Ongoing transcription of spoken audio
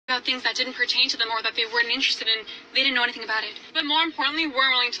about things that didn't pertain to them or that they weren't interested in. They didn't know anything about it. But more importantly,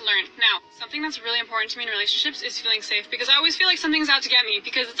 weren't willing to learn. Now, something that's really important to me in relationships is feeling safe, because I always feel like something's out to get me,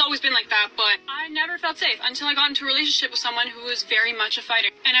 because it's always been like that, but I never felt safe until I got into a relationship with someone who was very much a fighter.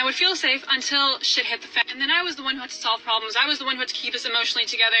 And I would feel safe until shit hit the fan. And then I was the one who had to solve problems. I was the one who had to keep us emotionally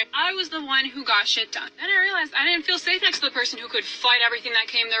together. I was the one who got shit done. Then I realized I didn't feel safe next to the person who could fight everything that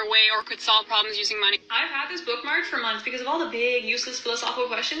came their way or could solve problems using money. I've had this bookmarked for months because of all the big, useless philosophical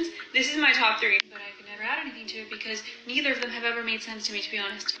questions. This is my top 3. But I could never add anything to it because neither of them have ever made sense to me, to be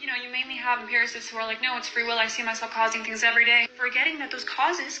honest. You know, you mainly have empiricists who are like, no, it's free will. I see myself causing things every day. Forgetting that those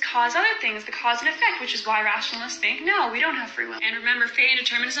causes cause other things, the cause and effect, which is why rationalists think, no, we don't have free will. And remember, fate and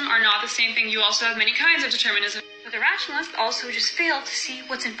determinism are not the same thing. You also have many kinds of determinism. But the rationalists also just fail to see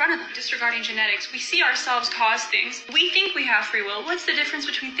what's in front of them. Disregarding genetics, we see ourselves cause things. We think we have free will. What's the difference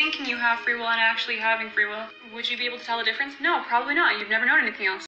between thinking you have free will and actually having free will? Would you be able to tell the difference? No, probably not. You've never known anything else.